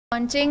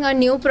Launching a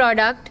new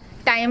product,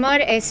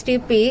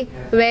 TimerSTP,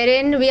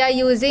 wherein we are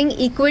using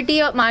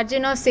equity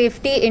margin of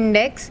safety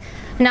index.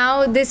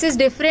 Now this is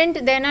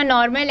different than a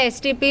normal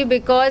STP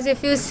because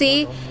if you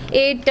see,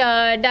 it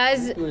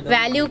does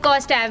value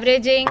cost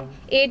averaging,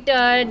 it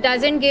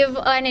doesn't give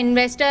an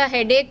investor a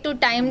headache to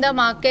time the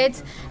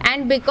markets,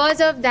 and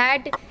because of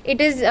that it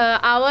is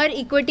our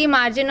equity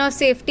margin of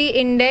safety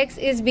index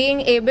is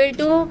being able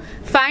to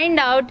find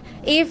out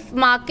if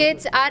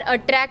markets are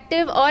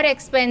attractive or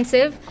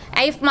expensive.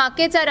 If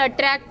markets are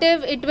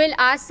attractive, it will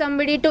ask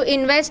somebody to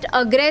invest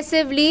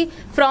aggressively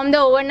from the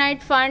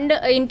overnight fund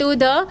into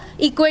the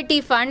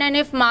equity fund, and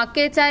if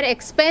markets are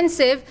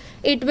expensive,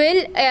 it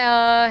will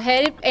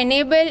help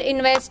enable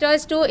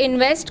investors to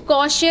invest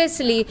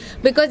cautiously,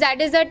 because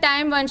that is the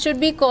time one should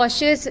be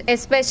cautious,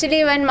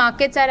 especially when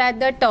markets are at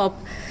the top.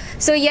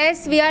 So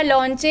yes, we are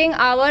launching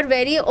our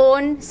very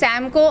own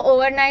Samco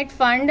overnight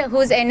fund,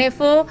 whose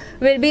NFO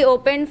will be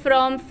open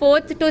from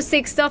 4th to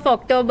 6th of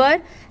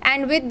October,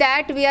 and with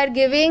that we are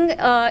giving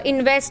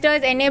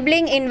investors,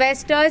 enabling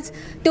investors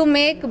to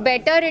make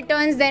better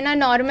returns than a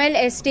normal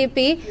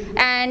STP,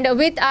 and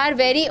with our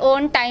very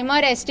own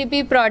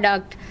TimerSTP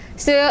product.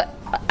 So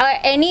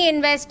any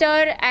investor,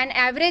 an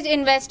average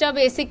investor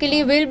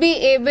basically will be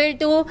able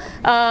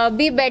to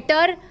be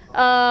better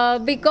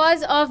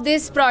because of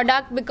this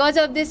product, because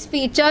of this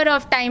feature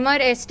of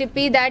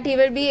TimerSTP that he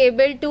will be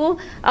able to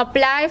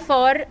apply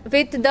for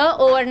with the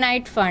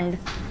overnight fund.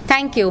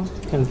 Thank you.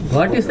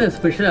 What is the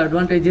special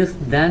advantages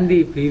than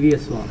the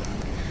previous one?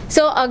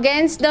 So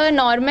against the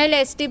normal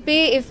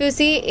STP, if you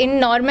see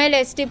in normal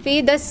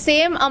STP, the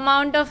same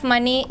amount of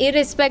money,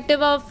 irrespective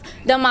of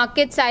the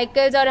market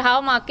cycles or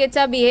how markets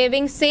are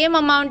behaving, same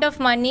amount of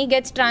money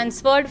gets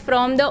transferred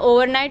from the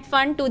overnight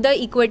fund to the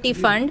equity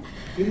fund.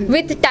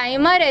 With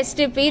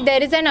TimerSTP,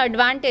 there is an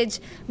advantage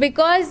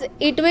because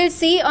it will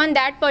see on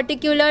that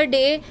particular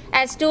day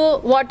as to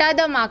what are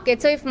the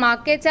markets. So if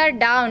markets are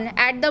down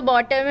at the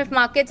bottom, if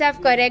markets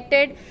have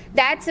corrected,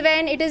 that's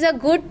when it is a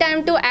good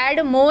time to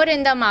add more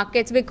in the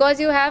markets because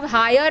you have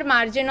higher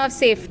margin of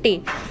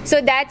safety.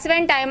 So that's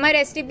when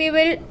TimerSTP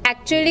will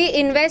actually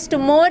invest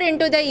more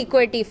into the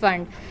equity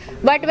fund.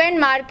 But when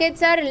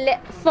markets are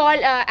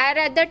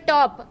at the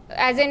top,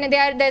 as in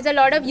there's a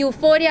lot of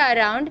euphoria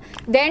around,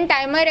 then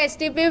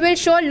TimerSTP will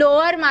show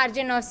lower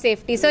margin of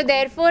safety. So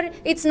therefore,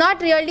 it's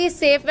not really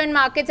safe when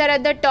markets are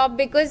at the top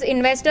because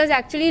investors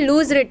actually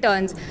lose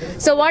returns.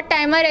 So what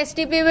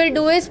TimerSTP will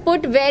do is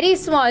put very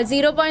small,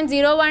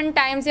 0.01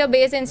 times your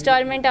base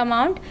installment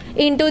amount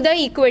into the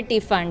equity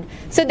fund.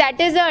 So that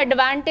is the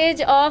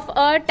advantage of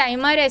a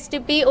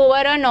TimerSTP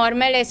over a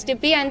normal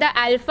STP, and the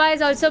alpha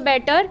is also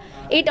better.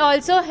 It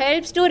also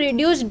helps to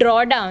reduce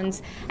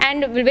drawdowns,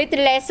 and with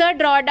lesser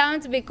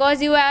drawdowns,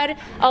 because you are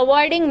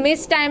avoiding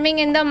mistiming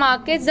in the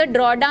markets, the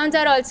drawdowns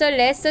are also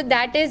less, so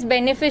that is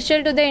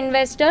beneficial to the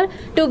investor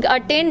to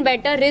attain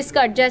better risk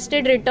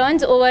adjusted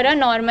returns over a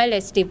normal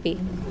STP.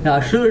 The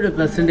assured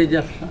percentage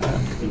of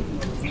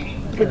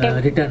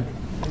return.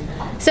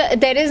 So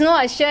there is no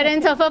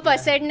assurance of a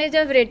percentage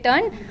of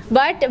return,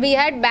 but we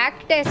had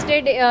back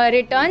tested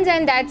returns,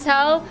 and that's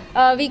how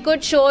we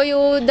could show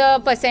you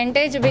the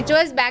percentage, which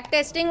was back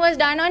testing was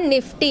done on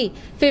Nifty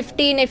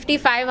 50, Nifty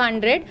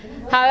 500.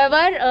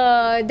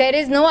 However, there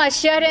is no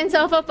assurance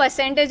of a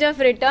percentage of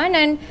return,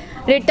 and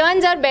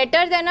returns are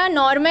better than a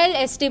normal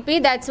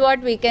STP, that's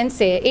what we can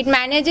say. It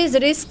manages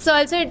risks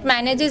also, it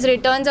manages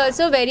returns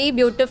also very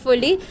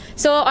beautifully.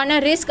 So on a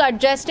risk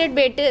adjusted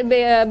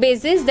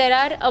basis, there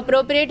are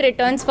appropriate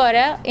returns for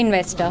an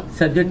investor.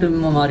 Subject to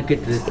market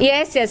risk.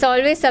 Yes, yes,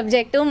 always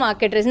subject to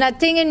market risk.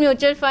 Nothing in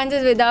mutual funds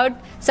is without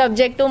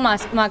subject to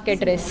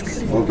market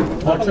risks. Okay.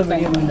 What's the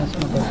minimum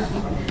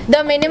investment?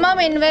 The minimum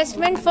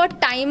investment for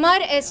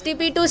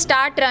TimerSTP to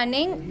start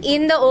running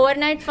in the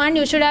overnight fund,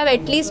 you should have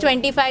at least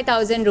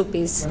 25,000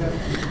 rupees.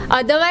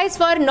 Otherwise,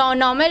 for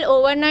normal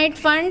overnight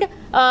fund,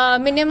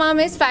 minimum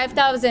is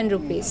 5,000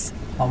 rupees.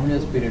 How many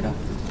years period of?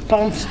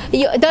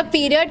 The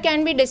period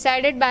can be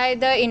decided by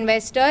the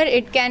investor.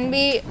 It can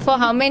be for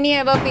how many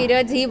ever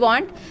periods he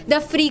wants. The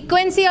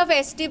frequency of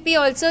STP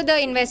also the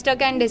investor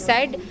can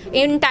decide.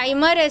 In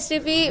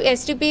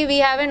TimerSTP, we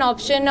have an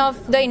option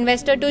of the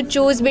investor to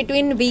choose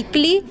between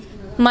weekly,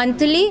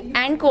 monthly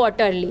and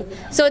quarterly.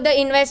 So the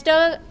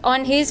investor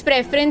on his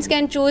preference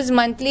can choose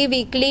monthly,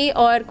 weekly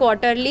or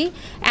quarterly,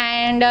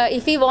 and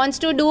if he wants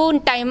to do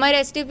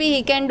TimerSTP,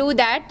 he can do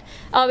that,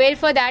 avail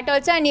for that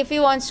also. And if he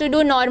wants to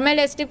do normal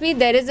STP,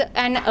 there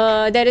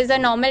is a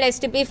normal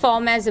STP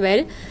form as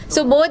well.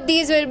 So both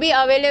these will be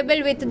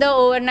available with the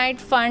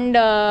overnight fund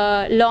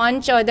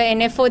launch or the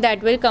NFO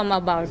that will come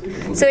about.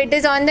 So it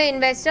is on the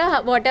investor,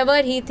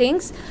 whatever he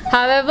thinks.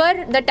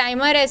 However, the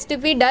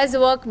TimerSTP does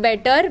work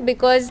better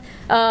because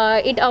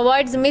it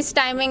avoids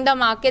mistiming the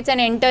markets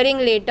and entering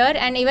later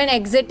and even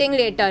exiting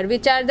later,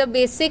 which are the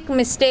basic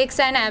mistakes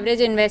an average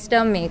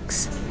investor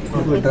makes.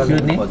 Withdrawal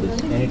period for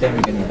this. Anytime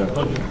you can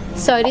withdraw.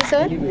 Sorry,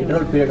 sir?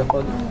 Withdrawal period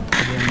for this.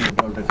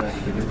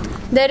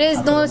 There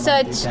is no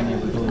such.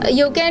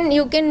 You can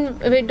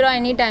withdraw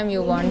anytime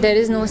you want. There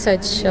is no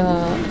such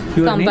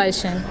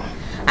compulsion.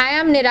 I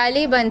am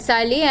Nirali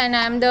Bansali and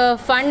I am the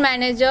fund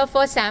manager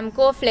for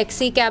Samco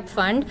Flexi Cap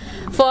Fund.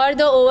 For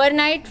the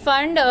overnight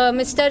fund,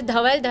 Mr.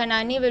 Dhaval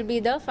Dhanani will be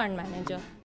the fund manager.